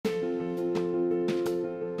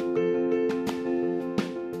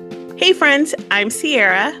Hey friends, I'm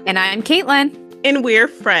Sierra, And I'm Caitlin, and we're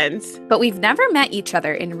friends. but we've never met each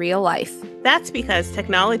other in real life. That's because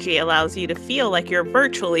technology allows you to feel like you're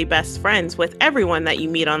virtually best friends with everyone that you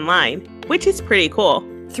meet online, which is pretty cool.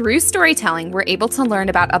 Through storytelling, we're able to learn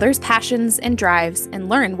about others' passions and drives and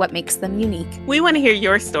learn what makes them unique. We want to hear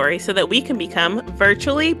your story so that we can become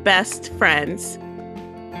virtually best friends.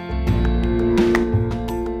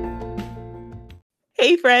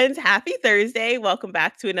 Hey friends, happy Thursday. Welcome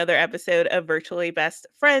back to another episode of Virtually Best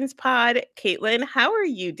Friends Pod. Caitlin, how are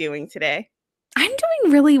you doing today? I'm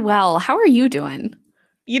doing really well. How are you doing?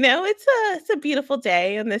 You know, it's a beautiful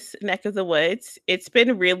day in this neck of the woods. It's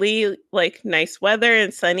been really nice weather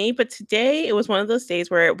and sunny, but today it was one of those days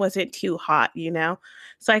where it wasn't too hot, you know?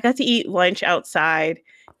 So I got to eat lunch outside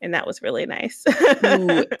and that was really nice.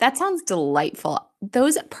 Ooh, that sounds delightful.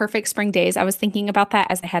 Those perfect spring days, I was thinking about that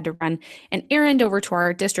as I had to run an errand over to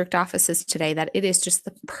our district offices today, that it is just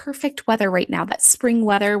the perfect weather right now, that spring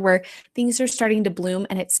weather where things are starting to bloom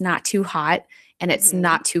and it's not too hot and it's Mhm.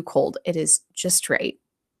 not too cold. It is just right.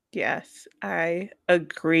 Yes, I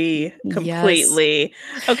agree Yes. completely.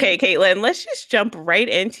 Okay, Caitlin, let's just jump right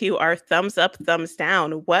into our thumbs up, thumbs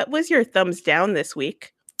down. What was your thumbs down this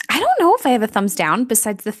week? I don't know if I have a thumbs down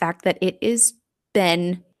besides the fact that it has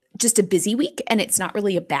been just a busy week and it's not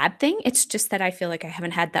really a bad thing. It's just that I feel like I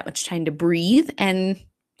haven't had that much time to breathe. And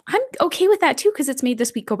I'm okay with that too, because it's made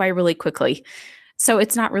this week go by really quickly. So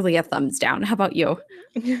it's not really a thumbs down. How about you?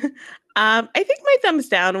 I think my thumbs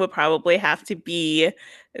down would probably have to be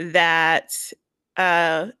that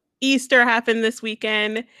uh, Easter happened this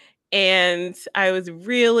weekend, and I was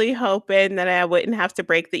really hoping that I wouldn't have to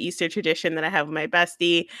break the Easter tradition that I have with my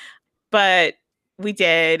bestie, but we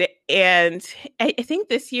did. And I think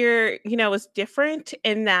this year, was different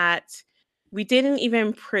in that we didn't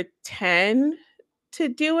even pretend to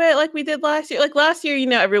do it like we did last year. Like last year,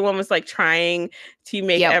 everyone was like trying to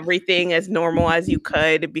make Yep. everything as normal as you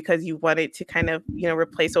could because you wanted to kind of,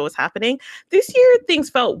 replace what was happening. This year, things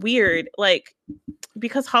felt weird, like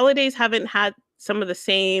because holidays haven't had some of the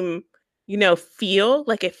same, feel.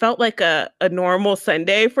 Like it felt like a normal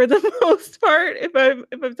Sunday for the most part, if I'm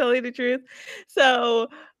telling the truth. So it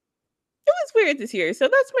was weird this year. So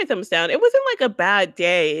that's my thumbs down. It wasn't like a bad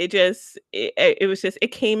day. It was just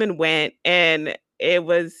it came and went, and it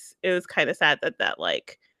was kind of sad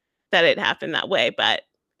that it happened that way, but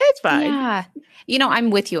it's fine. Yeah. I'm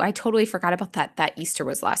with you. I totally forgot about that Easter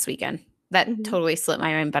was last weekend. That Mhm. totally slipped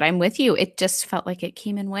my mind, but I'm with you. It just felt like it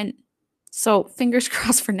came and went. So fingers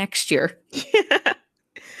crossed for next year.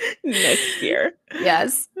 Next year.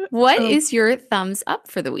 Yes. What Um, is your thumbs up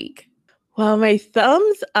for the week? well, my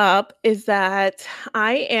thumbs up is that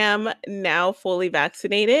I am now fully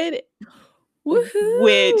vaccinated, Woohoo!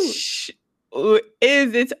 which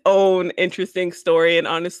is its own interesting story, and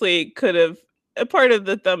honestly could have a part of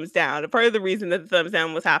the thumbs down. A part of the reason that the thumbs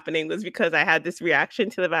down was happening was because I had this reaction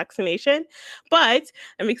to the vaccination. But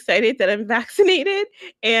I'm excited that I'm vaccinated,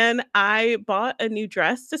 and I bought a new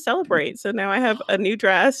dress to celebrate. So now I have a new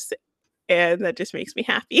dress, and that just makes me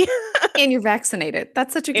happy. And you're vaccinated.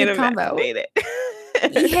 That's such a And good I'm combo.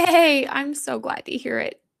 vaccinated. Yay. I'm so glad to hear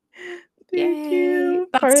it. Thank Yay. you.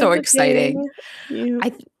 That's Part so of the exciting. thing. You. I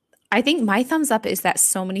th- I think my thumbs up is that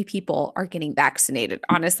so many people are getting vaccinated.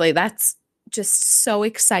 Honestly, that's just so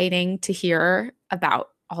exciting to hear about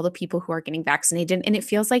all the people who are getting vaccinated. And it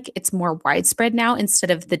feels like it's more widespread now instead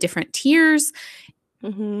of the different tiers.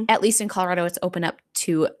 Mhm. At least in Colorado, it's open up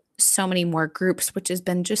to so many more groups, which has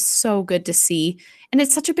been just so good to see. And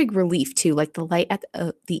it's such a big relief too, like the light at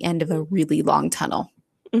the end of a really long tunnel.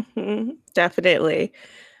 Definitely.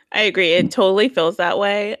 I agree. It totally feels that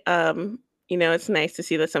way. It's nice to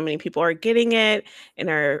see that so many people are getting it and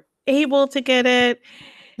are able to get it.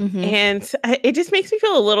 Hmm. And it just makes me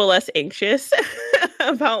feel a little less anxious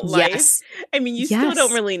about life. Yes. I mean, you still don't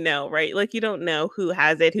Yes. really know, right? Like, you don't know who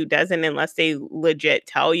has it, who doesn't, unless they legit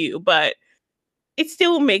tell you. But it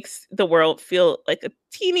still makes the world feel like a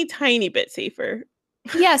teeny tiny bit safer.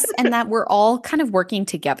 Yes. And that we're all kind of working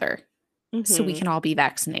together so we Hmm. can all be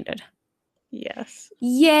vaccinated. Yes.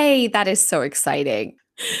 Yay. That is so exciting.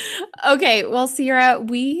 Okay. Well, Sierra,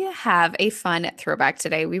 we have a fun throwback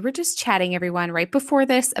today. We were just chatting, everyone, right before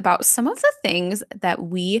this about some of the things that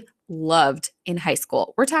we loved in high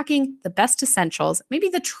school. We're talking the best essentials, maybe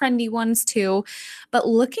the trendy ones too. But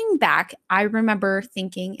looking back, I remember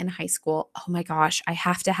thinking in high school, oh my gosh, I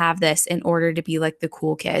have to have this in order to be like the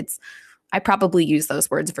cool kids. I probably use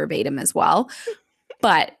those words verbatim as well.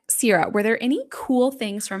 But Sierra, were there any cool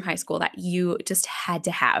things from high school that you just had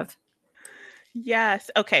to have? Yes.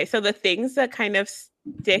 Okay. So the things that kind of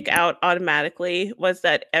stick out automatically was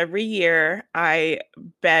that every year I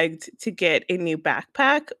begged to get a new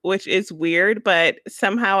backpack, which is weird, but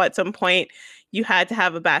somehow at some point you had to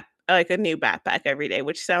have a new backpack every day,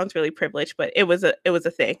 which sounds really privileged, but it was a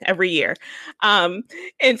thing every year. Um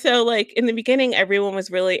and so like in the beginning everyone was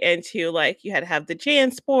really into like you had to have the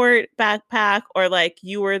JanSport backpack, or like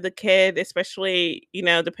you were the kid, especially,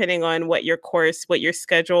 depending on what your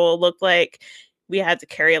schedule looked like. We had to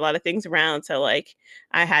carry a lot of things around. So like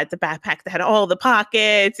I had the backpack that had all the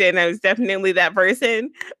pockets, and I was definitely that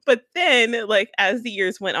person. But then, like, as the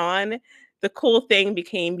years went on, the cool thing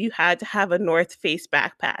became you had to have a North Face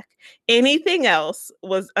backpack. Anything else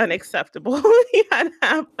was unacceptable. You had to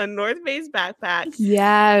have a North Face backpack,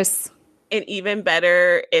 Yes. and even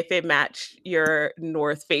better if it matched your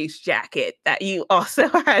North Face jacket that you also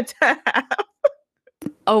had to have.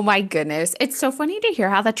 Oh my goodness. It's so funny to hear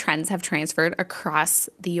how the trends have transferred across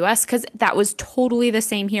the US because that was totally the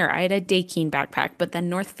same here. I had a Daikin backpack, but then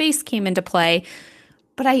North Face came into play.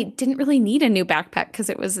 But I didn't really need a new backpack because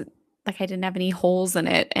it was like I didn't have any holes in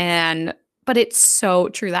it. But it's so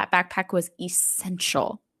true. That backpack was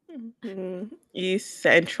essential.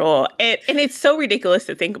 Essential. And it's so ridiculous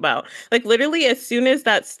to think about. Like literally as soon as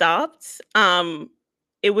that stopped,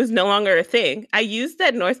 it was no longer a thing. I used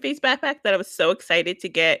that North Face backpack that I was so excited to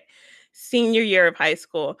get senior year of high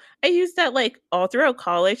school. I used that like all throughout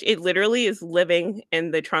college. It literally is living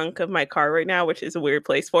in the trunk of my car right now, which is a weird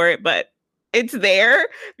place for it, but it's there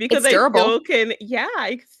because It's I durable. still can, yeah,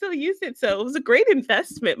 I can still use it. So it was a great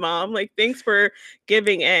investment, mom. Like, thanks for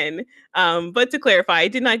giving in. But to clarify, I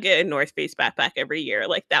did not get a North Face backpack every year.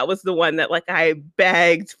 Like, that was the one that like I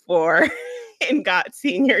begged for and got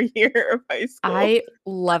senior year of high school. I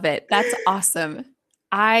love it. That's awesome.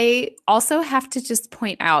 I also have to just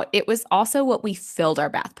point out it was also what we filled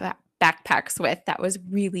our backpacks with that was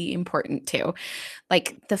really important too.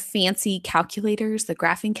 Like the fancy calculators, the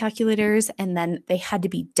graphing calculators, and then they had to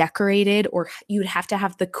be decorated, or you'd have to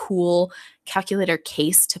have the cool calculator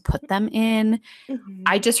case to put them in.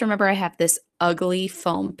 I Mhm. just remember I have this ugly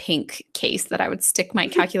foam pink case that I would stick my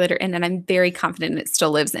calculator in, and I'm very confident it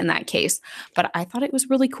still lives in that case. But I thought it was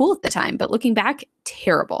really cool at the time. But looking back,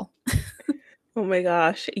 terrible. Oh my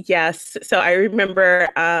gosh. Yes. So I remember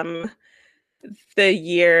I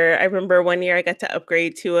remember one year I got to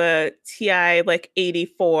upgrade to a TI like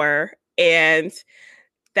 84, and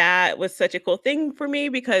that was such a cool thing for me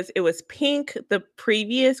because it was pink. The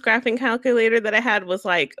previous graphing calculator that I had was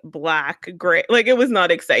like black, gray. Like it was not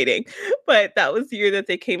exciting. But that was the year that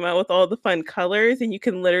they came out with all the fun colors, and you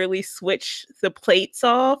can literally switch the plates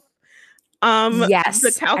off the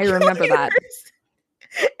Yes, I remember that. calculators.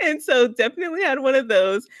 And so definitely had one of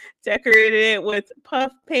those, decorated it with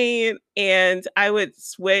puff paint, and I would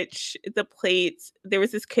switch the plates. There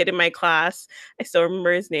was this kid in my class. I still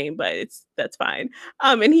remember his name, but that's fine.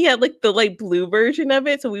 And he had like the light blue version of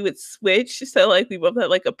it. So we would switch. So like we both had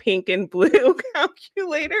like a pink and blue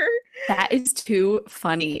calculator. That is too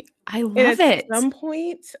funny. I And love it. some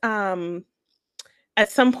point,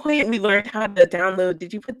 at some point we learned how to download.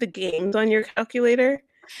 Did you put the games on your calculator?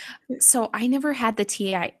 So I never had the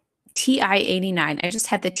TI 89. I just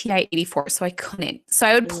had the TI 84, so I couldn't. So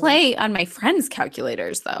I would Mm. play on my friends'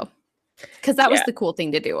 calculators though, because that was Yeah. the cool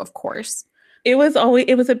thing to do, of course. It was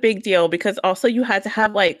a big deal because also you had to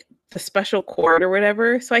have like the special cord or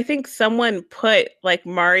whatever. So I think someone put like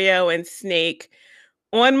Mario and Snake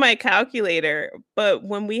on my calculator, but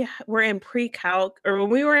when were in pre-calc, or when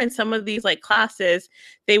we were in some of these like classes,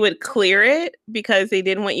 they would clear it because they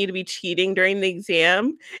didn't want you to be cheating during the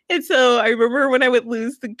exam. And so I remember when I would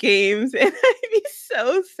lose the games and I'd be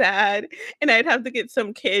so sad, and I'd have to get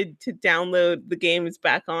some kid to download the games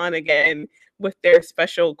back on again with their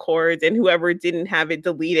special cords, and whoever didn't have it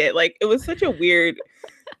delete it. Like it was such a weird,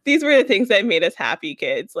 these were the things that made us happy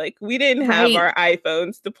kids. Like we didn't have Right. our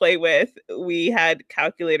iPhones to play with. We had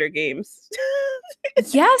calculator games.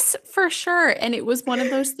 Yes, for sure. And it was one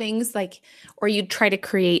of those things like, or you'd try to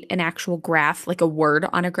create an actual graph, like a word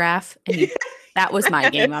on a graph, and you that was my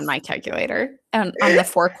game on Yes. my calculator and on the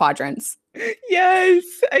four quadrants. Yes,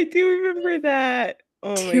 I do remember that.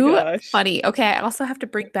 Oh my Too gosh. funny. Okay, I also have to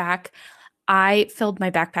bring back I filled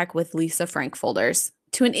my backpack with Lisa Frank folders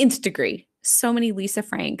to an nth degree. So many Lisa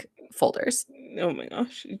Frank folders. Oh my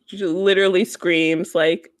gosh. It literally screams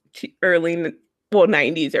like well,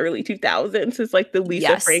 90s, early 2000s is like the Lisa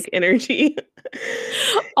Yes. Frank energy.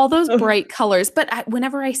 All those Oh, bright colors. But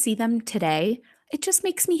whenever I see them today, it just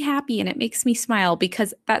makes me happy and it makes me smile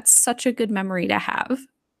because that's such a good memory to have.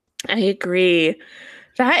 I agree.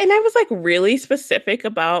 That, and I was like really specific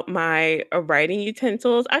about my writing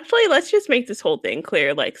utensils. Actually, let's just make this whole thing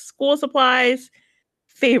clear. Like school supplies,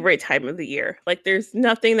 favorite time of the year. Like there's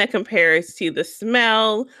nothing that compares to the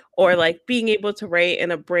smell or like being able to write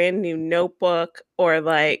in a brand new notebook or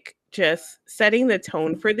like just setting the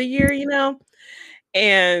tone for the year, you know?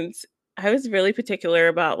 And I was really particular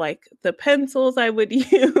about like the pencils I would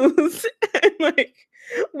use and like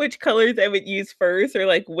which colors I would use first or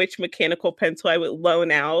like which mechanical pencil I would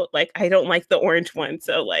loan out. Like I don't like the orange one,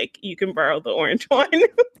 so like you can borrow the orange one.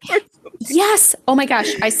 Yes. Oh my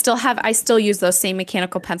gosh. I still use those same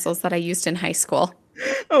mechanical pencils that I used in high school.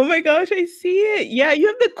 Oh my gosh, I see it. Yeah, you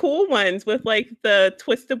have the cool ones with like the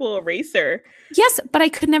twistable eraser. Yes, but I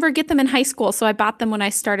could never get them in high school. So I bought them when I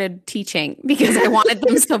started teaching because I wanted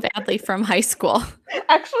them so badly from high school.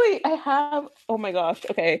 Actually, I have, oh my gosh,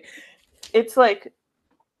 okay. It's like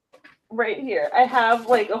right here. I have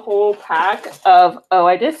like a whole pack of,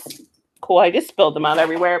 I just spilled them out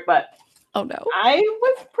everywhere, but oh no. I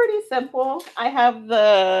was pretty simple. I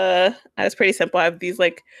was pretty simple. I have these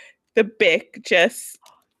like the Bic, just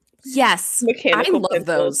yes, mechanical I love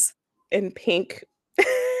those in pink.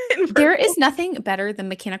 There is nothing better than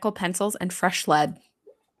mechanical pencils and fresh lead.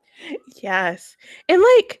 Yes. And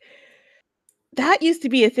like that used to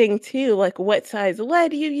be a thing too. Like what size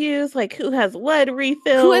lead you use, like who has lead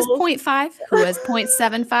refills. Who has 0.5? Who has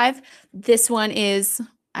 0.75? This one is,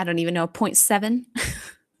 I don't even know, 0.7.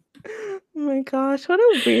 Oh my gosh, what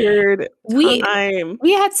a weird time.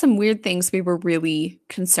 We had some weird things we were really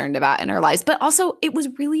concerned about in our lives, but also it was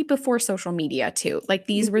really before social media too. Like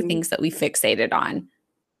these were things that we fixated on.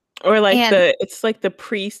 Or like it's like the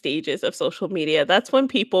pre-stages of social media. That's when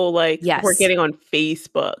people like were getting on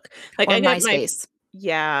Facebook. Like or I got MySpace.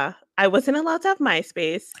 Yeah. I wasn't allowed to have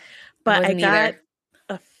MySpace, but I got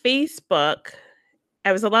a Facebook.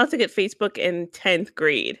 I was allowed to get Facebook in 10th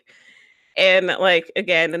grade. And like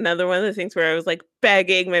again, another one of the things where I was like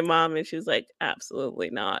begging my mom and she was like,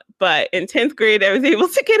 absolutely not. But in 10th grade, I was able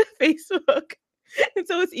to get a Facebook. And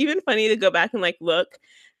so it's even funny to go back and like look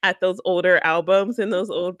at those older albums and those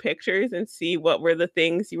old pictures and see what were the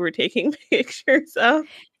things you were taking pictures of.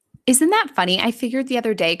 Isn't that funny? I figured the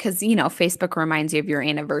other day, because, you know, Facebook reminds you of your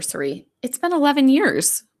anniversary. It's been 11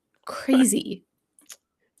 years. Crazy.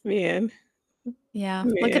 Man. Yeah.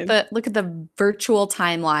 Man. Look at the virtual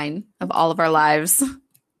timeline of all of our lives.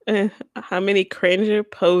 How many cringe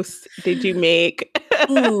posts did you make?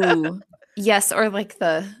 Ooh. Yes. Or like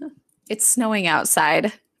it's snowing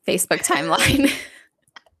outside Facebook timeline.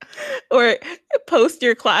 Or post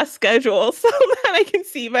your class schedule so that I can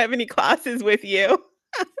see if I have any classes with you.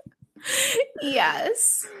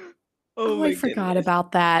 Yes. Oh, I forgot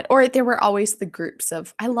about that. Or there were always the groups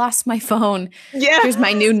of, I lost my phone. Yeah. Here's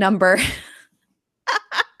my new number.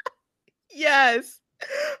 Yes.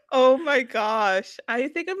 Oh my gosh. I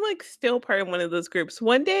think I'm like still part of one of those groups.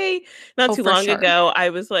 One day, not too long ago, I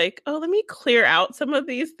was like, oh, let me clear out some of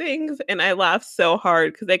these things. And I laughed so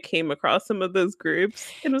hard because I came across some of those groups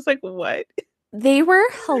and was like, what? They were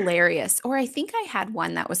hilarious. Or I think I had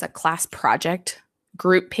one that was a class project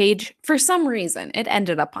group page. For some reason, it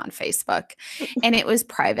ended up on Facebook and it was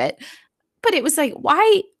private. But it was like,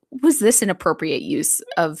 why was this an appropriate use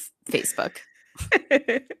of Facebook?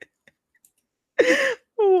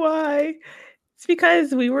 Why? It's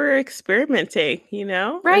because we were experimenting, you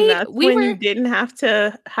know? Right. And that's when you didn't have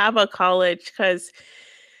to have a college, because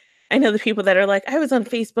I know the people that are like, I was on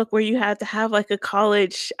Facebook where you had to have like a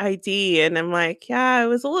college ID. And I'm like, yeah, I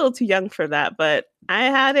was a little too young for that. But I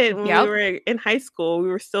had it when we were in high school. We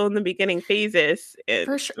were still in the beginning phases.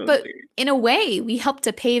 For sure. But in a way, we helped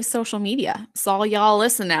to pave social media. So all y'all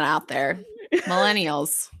listening out there,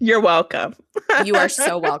 millennials. You're welcome. You are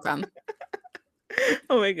so welcome.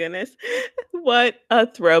 Oh my goodness. What a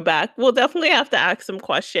throwback. We'll definitely have to ask some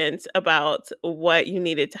questions about what you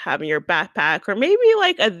needed to have in your backpack, or maybe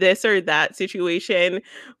like a this or that situation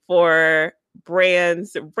for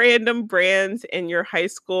random brands in your high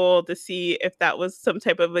school, to see if that was some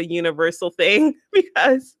type of a universal thing.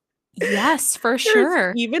 Because yes, for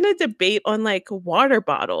sure. Even a debate on like water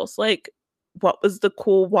bottles, like what was the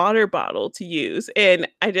cool water bottle to use? And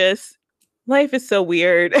life is so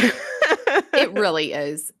weird. It really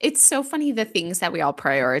is. It's so funny, the things that we all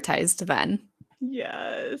prioritized then.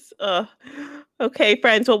 Yes. Okay,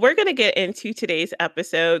 friends. Well, we're going to get into today's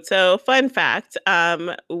episode. So, fun fact,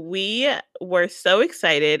 we were so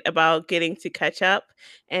excited about getting to catch up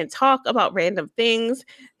and talk about random things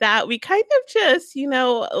that we kind of just,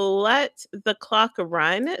 let the clock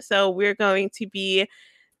run. So, we're going to be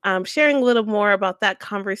sharing a little more about that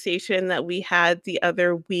conversation that we had the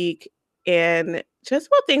other week, and just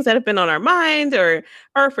about things that have been on our mind, or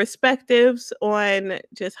our perspectives on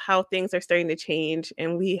just how things are starting to change.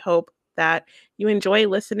 And we hope that you enjoy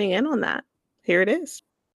listening in on that. Here it is.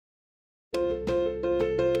 Well,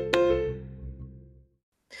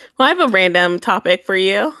 I have a random topic for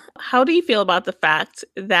you. How do you feel about the fact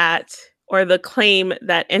that, or the claim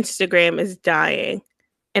that Instagram is dying?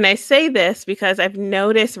 And I say this because I've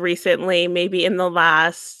noticed recently, maybe in the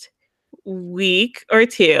last week or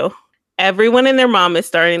two, everyone and their mom is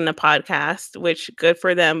starting the podcast, which good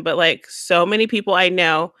for them. But like so many people I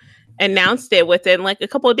know announced it within like a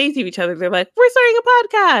couple of days of each other. They're like, we're starting a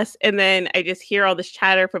podcast. And then I just hear all this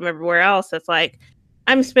chatter from everywhere else. That's like,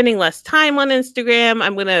 I'm spending less time on Instagram.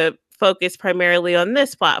 I'm going to focus primarily on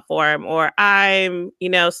this platform, or I'm,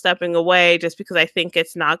 stepping away just because I think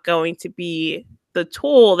it's not going to be the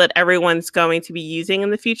tool that everyone's going to be using in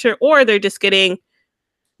the future, or they're just getting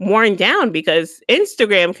worn down because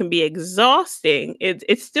Instagram can be exhausting.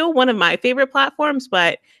 It's still one of my favorite platforms,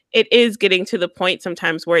 but it is getting to the point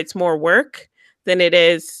sometimes where it's more work than it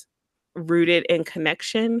is rooted in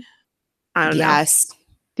connection. I don't know. Yes.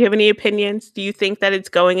 Do you have any opinions? Do you think that it's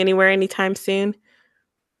going anywhere anytime soon?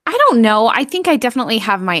 I don't know. I think I definitely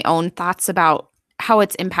have my own thoughts about how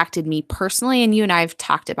it's impacted me personally. And you and I have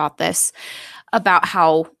talked about this, about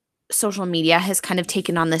how social media has kind of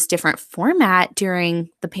taken on this different format during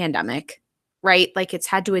the pandemic, right? Like it's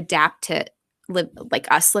had to adapt to live like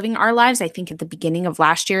us living our lives. I think at the beginning of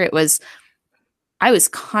last year, I was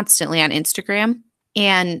constantly on Instagram,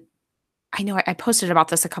 and I know I posted about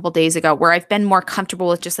this a couple days ago, where I've been more comfortable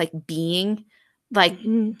with just like being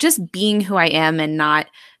just being who I am and not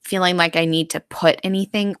feeling like I need to put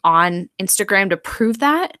anything on Instagram to prove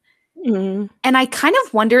that. Mm-hmm. And I kind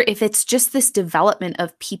of wonder if it's just this development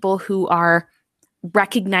of people who are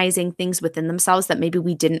recognizing things within themselves that maybe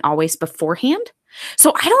we didn't always beforehand.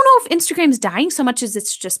 So I don't know if Instagram's dying so much as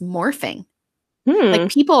it's just morphing.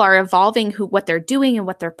 Like people are evolving what they're doing and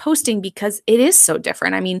what they're posting because it is so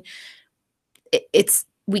different. I mean,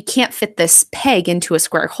 we can't fit this peg into a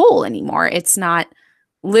square hole anymore. It's not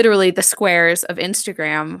literally the squares of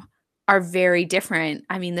Instagram are very different.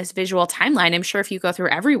 I mean, this visual timeline, I'm sure if you go through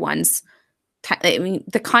everyone's,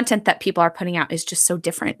 the content that people are putting out is just so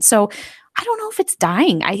different. So I don't know if it's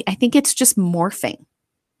dying. I think it's just morphing.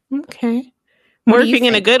 Okay. Morphing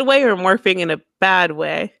in a good way or morphing in a bad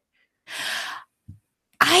way?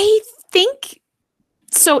 I think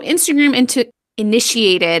so. Instagram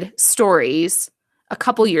initiated stories a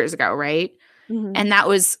couple years ago, right? Mm-hmm. And that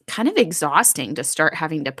was kind of exhausting to start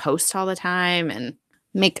having to post all the time and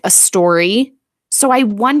make a story. So I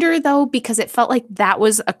wonder though, because it felt like that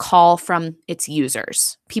was a call from its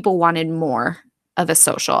users. People wanted more of a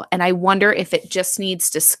social. And I wonder if it just needs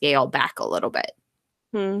to scale back a little bit.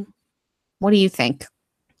 What do you think?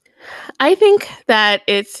 I think that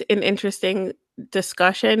it's an interesting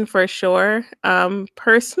discussion for sure.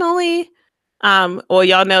 Personally, well,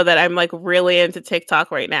 y'all know that I'm like really into TikTok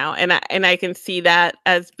right now, and I can see that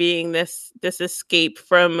as being this escape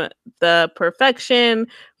from the perfection,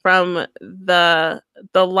 from the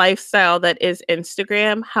lifestyle that is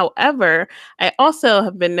Instagram. However, I also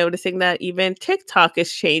have been noticing that even TikTok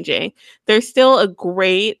is changing. There's still a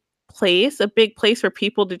big place for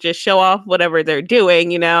people to just show off whatever they're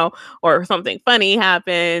doing, or something funny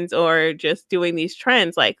happens, or just doing these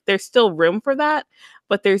trends. Like there's still room for that.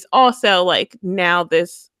 But there's also like now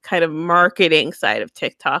this kind of marketing side of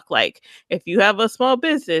TikTok. Like if you have a small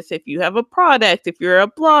business, if you have a product, if you're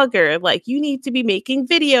a blogger, like you need to be making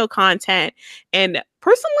video content. And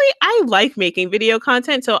personally, I like making video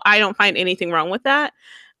content, so I don't find anything wrong with that.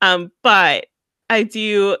 But I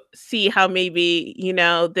do see how maybe,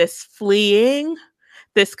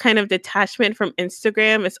 this kind of detachment from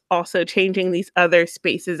Instagram is also changing these other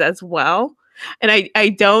spaces as well. And I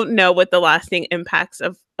don't know what the lasting impacts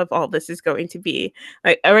of all this is going to be.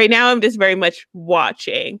 Like right now, I'm just very much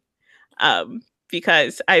watching,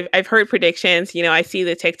 because I've heard predictions. I see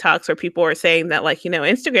the TikToks where people are saying that like,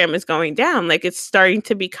 Instagram is going down. Like it's starting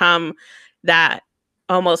to become that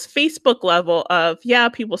almost Facebook level of, yeah,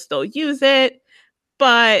 people still use it,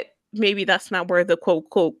 but maybe that's not where the quote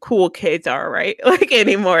cool kids are, right? Like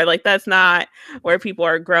anymore. Like that's not where people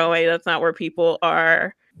are growing. That's not where people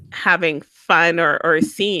are having fun or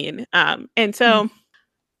seen. And so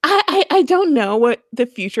I don't know what the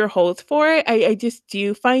future holds for it. I just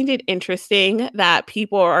do find it interesting that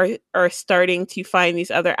people are starting to find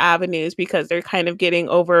these other avenues because they're kind of getting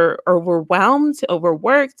overwhelmed,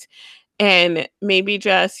 overworked, and maybe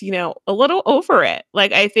just, a little over it.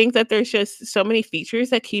 Like, I think that there's just so many features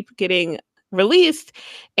that keep getting released.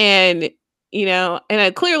 And,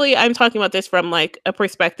 clearly I'm talking about this from like a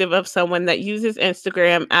perspective of someone that uses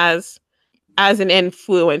Instagram as an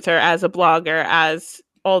influencer, as a blogger, as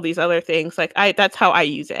all these other things. Like that's how I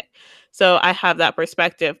use it. So I have that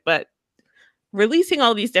perspective. But releasing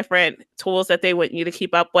all these different tools that they want you to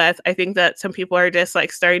keep up with, I think that some people are just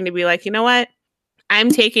like starting to be like, you know what? I'm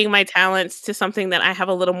taking my talents to something that I have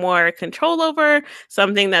a little more control over,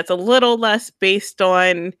 something that's a little less based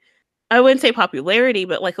on, I wouldn't say popularity,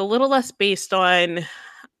 but like a little less based on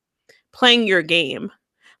playing your game.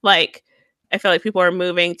 Like, I feel like people are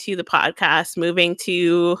moving to the podcast, moving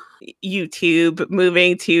to YouTube,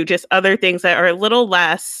 moving to just other things that are a little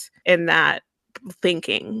less in that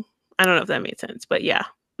thinking. I don't know if that made sense, but yeah.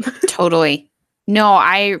 Totally. No,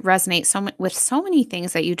 I resonate with so many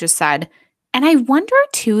things that you just said. And I wonder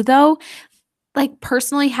too, though, like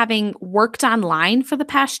personally having worked online for the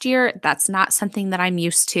past year, that's not something that I'm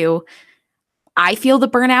used to. I feel the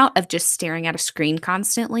burnout of just staring at a screen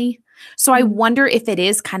constantly. So I wonder if it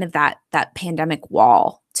is kind of that pandemic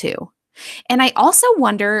wall too. And I also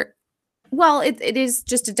wonder, well, it is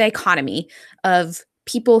just a dichotomy of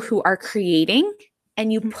people who are creating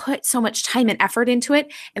and you put so much time and effort into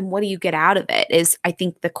it, and what do you get out of it is, I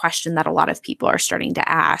think, the question that a lot of people are starting to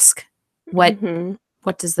ask. What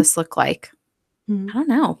does this look like? I don't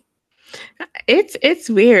know. It's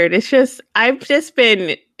weird. It's just, I've just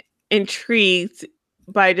been intrigued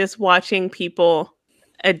by just watching people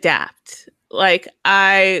adapt. Like,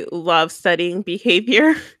 I love studying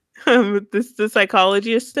behavior. This the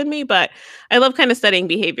psychologist in me, but I love kind of studying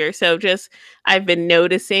behavior. So just I've been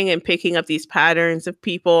noticing and picking up these patterns of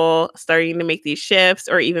people starting to make these shifts,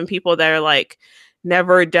 or even people that are like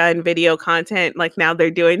never done video content, like now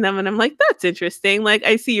they're doing them, and I'm like, that's interesting. Like,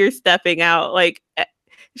 I see you're stepping out. Like, it's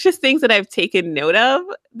just things that I've taken note of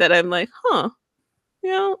that I'm like, huh,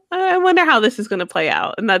 I wonder how this is going to play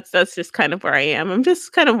out. And that's just kind of where I am. I'm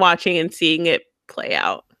just kind of watching and seeing it play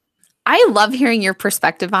out. I love hearing your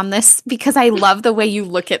perspective on this because I love the way you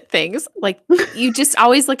look at things. Like, you just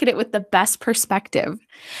always look at it with the best perspective.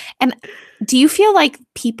 And do you feel like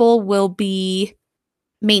people will be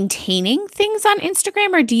maintaining things on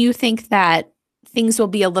Instagram, or do you think that things will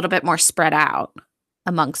be a little bit more spread out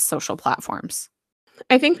amongst social platforms?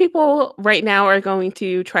 I think people right now are going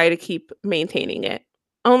to try to keep maintaining it,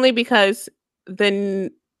 only because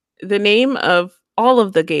the name of all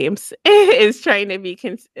of the games is trying to be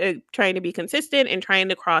consistent and trying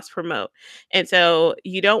to cross promote. And so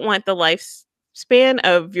you don't want the lifespan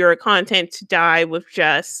of your content to die with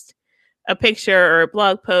just a picture or a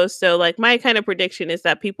blog post. So like, my kind of prediction is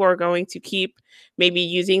that people are going to keep maybe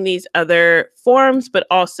using these other forms, but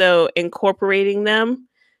also incorporating them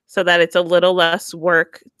so that it's a little less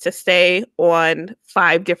work to stay on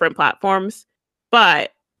 5 different platforms,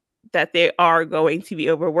 but that they are going to be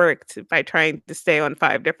overworked by trying to stay on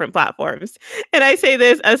 5 different platforms. And I say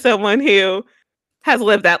this as someone who has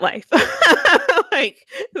lived that life, like,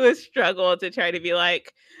 who has struggled to try to be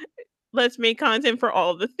like, let's make content for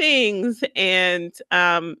all the things, and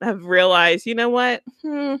have realized, you know what?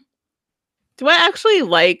 Do I actually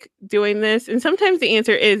like doing this? And sometimes the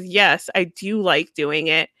answer is yes, I do like doing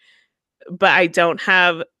it, but I don't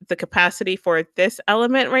have the capacity for this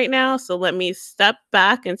element right now. So let me step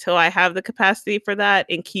back until I have the capacity for that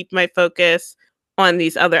and keep my focus on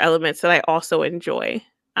these other elements that I also enjoy.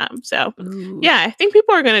 Yeah, I think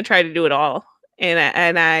people are going to try to do it all.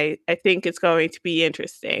 And I think it's going to be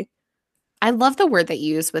interesting. I love the word that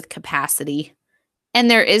you use with capacity. And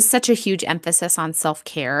there is such a huge emphasis on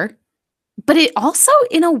self-care. But it also,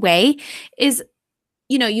 in a way, is,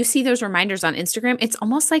 you see those reminders on Instagram. It's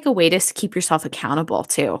almost like a way to keep yourself accountable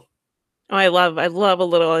too. Oh, I love a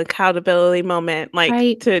little accountability moment, like,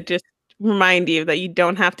 right, to just remind you that you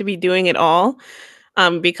don't have to be doing it all.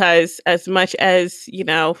 Because as much as,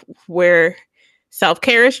 where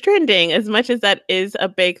self-care is trending, as much as that is a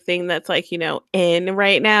big thing that's like, in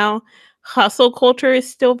right now, hustle culture is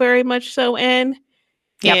still very much so in.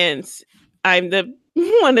 Yep. And I'm the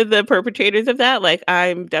one of the perpetrators of that. Like,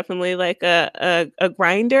 I'm definitely like a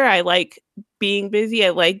grinder. I like being busy.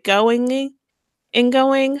 I like going,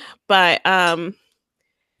 but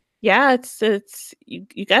yeah, it's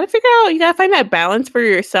you got to figure out, you got to find that balance for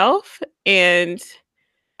yourself. And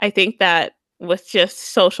I think that with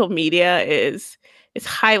just social media is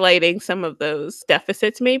highlighting some of those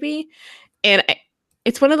deficits maybe. And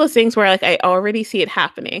it's one of those things where, like, I already see it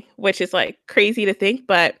happening, which is like crazy to think,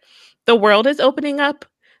 but the world is opening up.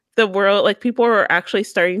 The world, like, people are actually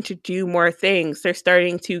starting to do more things. They're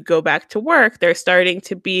starting to go back to work. They're starting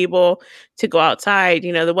to be able to go outside.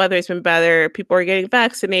 The weather's been better. People are getting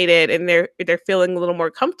vaccinated, and they're feeling a little more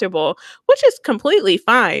comfortable, which is completely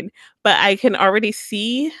fine. But I can already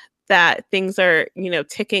see that things are,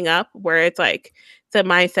 ticking up, where it's like the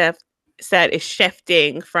mindset is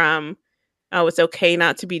shifting from, oh, it's okay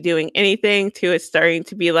not to be doing anything, to it's starting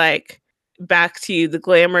to be like, back to the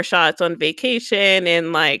glamour shots on vacation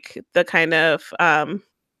and like the kind of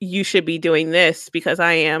you should be doing this because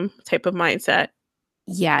I am type of mindset.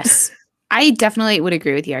 Yes. I definitely would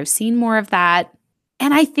agree with you. I've seen more of that.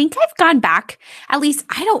 And I think I've gone back. At least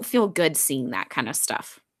I don't feel good seeing that kind of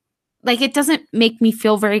stuff. Like it doesn't make me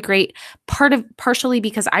feel very great. Partially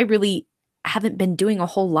because I really haven't been doing a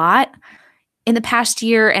whole lot in the past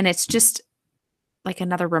year, and it's just like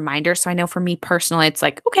another reminder. So I know for me personally, it's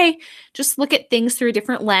like, okay, just look at things through a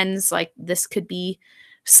different lens. Like this could be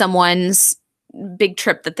someone's big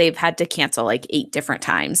trip that they've had to cancel like 8 different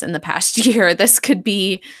times in the past year. This could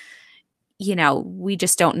be, we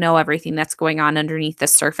just don't know everything that's going on underneath the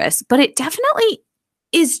surface. But it definitely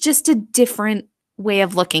is just a different way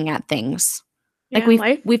of looking at things. Like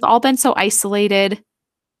we've all been so isolated.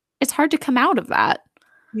 It's hard to come out of that.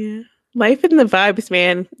 Yeah. Life in the vibes,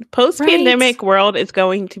 man. Post-pandemic world is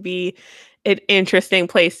going to be an interesting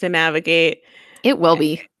place to navigate. It will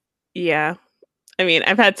be. Yeah. I mean,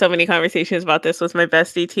 I've had so many conversations about this with my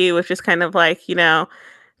bestie too, which is kind of like,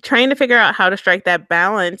 trying to figure out how to strike that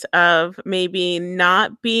balance of maybe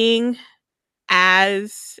not being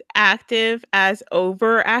as active, as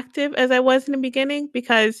overactive as I was in the beginning,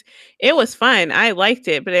 because it was fun. I liked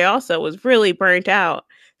it, but I also was really burnt out.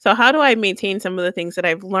 So how do I maintain some of the things that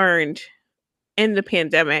I've learned in the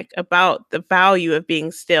pandemic about the value of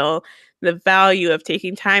being still, the value of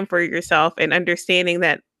taking time for yourself, and understanding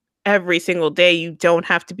that every single day you don't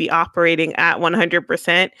have to be operating at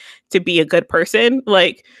 100% to be a good person?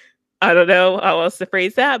 Like, I don't know how else to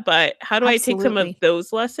phrase that, but how do I take some of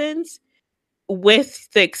those lessons with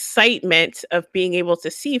the excitement of being able to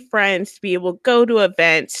see friends, to be able to go to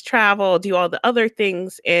events, travel, do all the other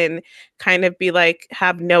things, and kind of be like,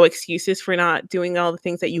 have no excuses for not doing all the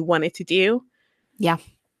things that you wanted to do? Yeah.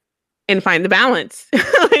 And find the balance.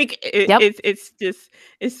 It's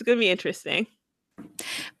going to be interesting.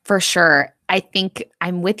 For sure. I think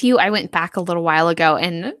I'm with you. I went back a little while ago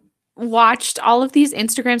and watched all of these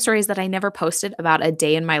Instagram stories that I never posted about a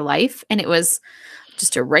day in my life. And it was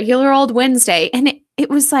just a regular old Wednesday. And it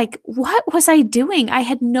was like, what was I doing? I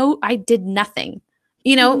did nothing.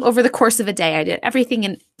 Over the course of a day, I did everything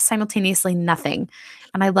and simultaneously nothing.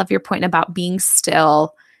 And I love your point about being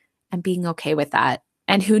still and being okay with that.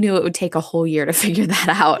 And who knew it would take a whole year to figure that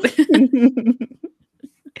out?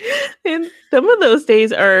 And some of those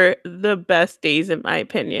days are the best days, in my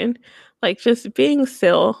opinion. Like just being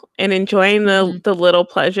still and enjoying the little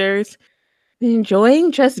pleasures,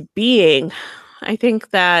 enjoying just being. I think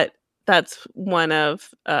that's one of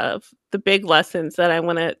the big lessons that I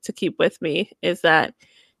wanted to keep with me, is that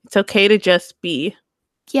it's okay to just be.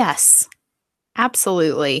 Yes,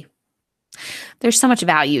 absolutely. There's so much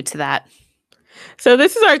value to that. So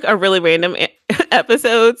this is a really random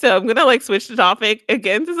episode. So I'm going to switch the topic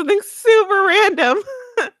again to something super random.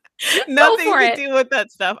 Nothing to do with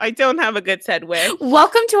that stuff. I don't have a good segue.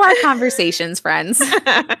 Welcome to our conversations, friends.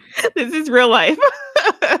 This is real life.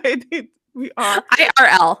 We are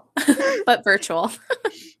IRL, but virtual.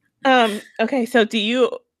 Okay, so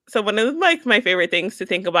one of my favorite things to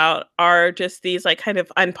think about are just these kind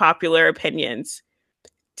of unpopular opinions.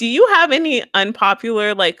 Do you have any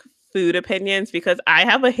unpopular food opinions? Because I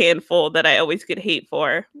have a handful that I always get hate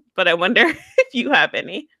for, but I wonder if you have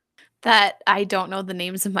any. That I don't know the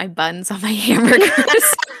names of my buns on my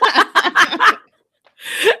hamburgers.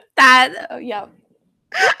 Yeah.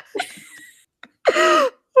 Oh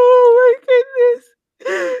my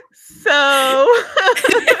goodness. So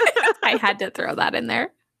I had to throw that in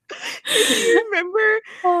there. Do you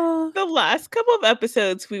remember the last couple of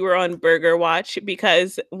episodes we were on Burger Watch,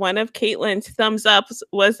 because one of Caitlin's thumbs ups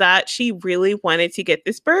was that she really wanted to get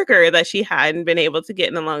this burger that she hadn't been able to get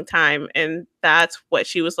in a long time, and that's what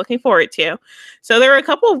she was looking forward to. So there were a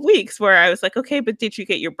couple of weeks where I was like, okay, but did you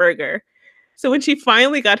get your burger? So when she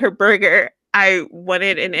finally got her burger, I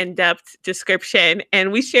wanted an in-depth description,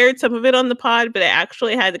 and we shared some of it on the pod, but I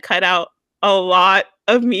actually had to cut out a lot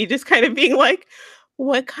of me just kind of being like,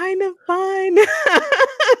 what kind of bun?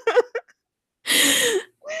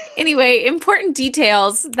 Anyway, important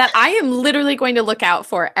details that I am literally going to look out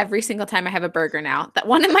for every single time I have a burger now. That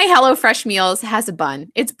one of my HelloFresh meals has a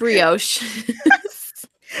bun. It's brioche.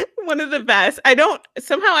 One of the best.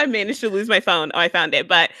 Somehow I managed to lose my phone. Oh, I found it.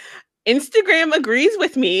 But Instagram agrees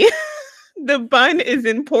with me. The bun is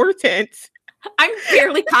important. I'm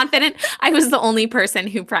fairly confident I was the only person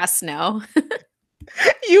who pressed no.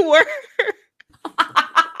 You were.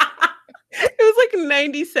 It was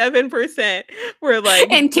 97% were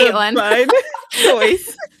and Caitlin. The bun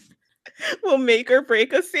choice will make or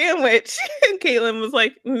break a sandwich. And Caitlin was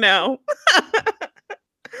like, no.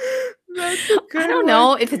 That's a good I don't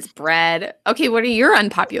know if it's bread. Okay, what are your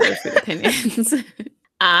unpopular food opinions?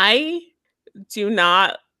 I do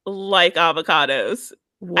not like avocados. I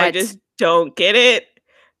What? just don't get it.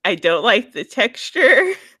 I don't like the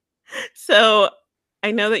texture. So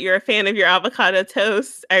I know that you're a fan of your avocado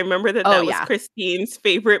toast. I remember that Oh that was yeah. Christine's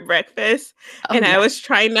favorite breakfast. Oh And I yeah. was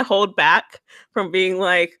trying to hold back from being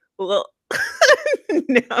like, well,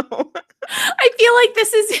 no. I feel like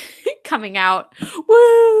this is coming out.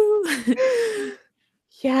 Woo!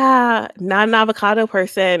 Yeah, not an avocado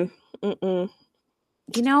person. Mm-mm.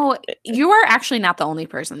 You know, you are actually not the only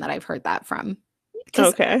person that I've heard that from.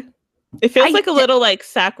 Because Okay. It feels I like a little like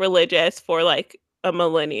sacrilegious for like a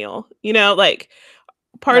millennial. Like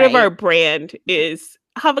part of our right. brand is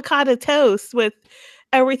avocado toast with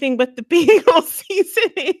everything but the bagel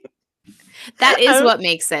seasoning. That is Um, what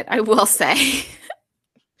makes it, I will say.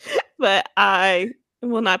 but I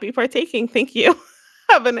will not be partaking. Thank you.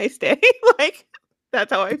 Have a nice day. Like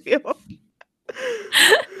that's how I feel.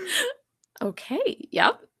 Okay.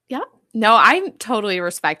 Yep. Yep. No, I totally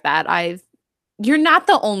respect that. You're not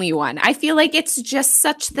the only one. I feel like it's just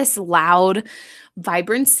such this loud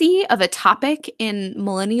vibrancy of a topic in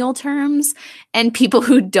millennial terms, and people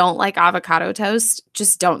who don't like avocado toast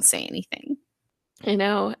just don't say anything. I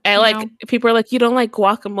know. I You know? like people are like, you don't like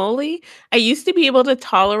guacamole? I used to be able to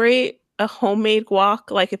tolerate a homemade guac,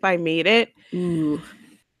 like if I made it, Ooh.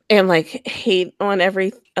 and like hate on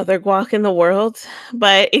every other guac in the world.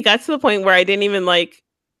 But it got to the point where I didn't even like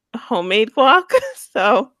homemade guac.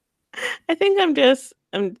 So I think I'm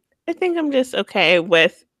just okay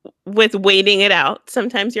with waiting it out.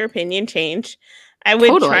 Sometimes your opinion change. I would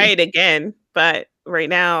try Totally. it again, but right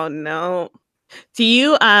now, no. Do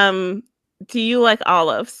you like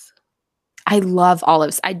olives? I love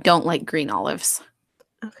olives. I don't like green olives.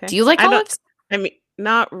 Do Okay. you like I don't olives? I mean,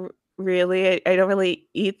 not really. I don't really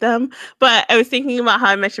eat them, but I was thinking about How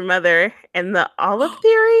I Met Your Mother and the olive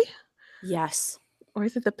theory, Yes. or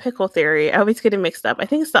is it the pickle theory? I always get it mixed up. I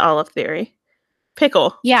think it's the olive theory.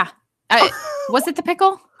 Pickle. Yeah. Was it the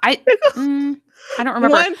pickle? Pickle. I don't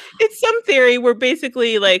remember. It's some theory where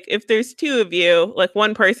basically, like, if there's two of you, like,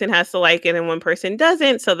 one person has to like it and one person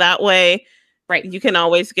doesn't. So that way Right. you can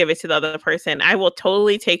always give it to the other person. I will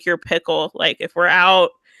totally take your pickle. Like, if we're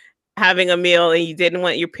out having a meal and you didn't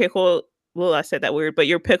want your pickle, well, I said that weird, but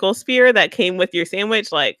your pickle spear that came with your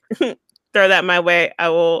sandwich, like, throw that my way. I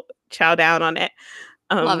will chow down on it.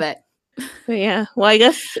 Love Um, it. but yeah, well, I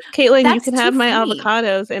guess Caitlin, you That's can too have my funny.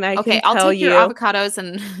 avocados, and I Okay, can I'll tell take your you. avocados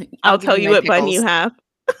and I'll I'll give tell you you my what bun you pickles. have.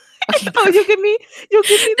 Okay, Oh, you'll perfect. give me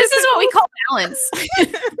the This is what we pickles. call balance.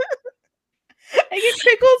 I get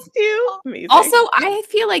pickles too. Amazing. Also, I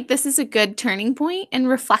feel like this is a good turning point and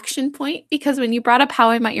reflection point because when you brought up How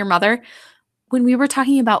I Met Your Mother, when we were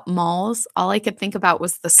talking about malls, all I could think about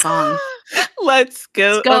was the song. Let's Let's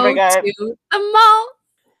go. Oh my go god. to the mall.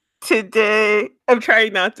 Today, I'm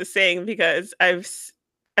trying not to sing because I've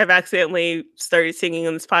accidentally started singing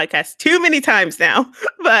on this podcast too many times now.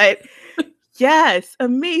 But yes,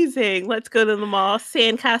 amazing. Let's go to the mall.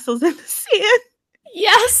 Sandcastles in the sand.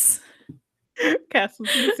 Yes. Castles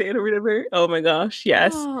in the sand or whatever. Oh my gosh,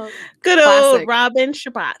 yes. Oh, Good old classic. Robin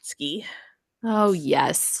Scherbatsky. Oh,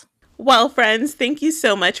 yes. Well, friends, thank you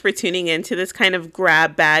so much for tuning in to this kind of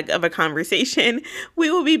grab bag of a conversation. We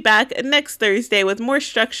will be back next Thursday with more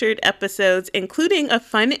structured episodes, including a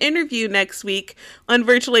fun interview next week on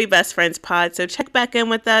Virtually Best Friends Pod. So check back in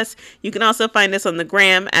with us. You can also find us on the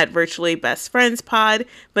gram at Virtually Best Friends Pod.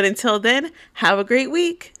 But until then, have a great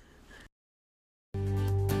week.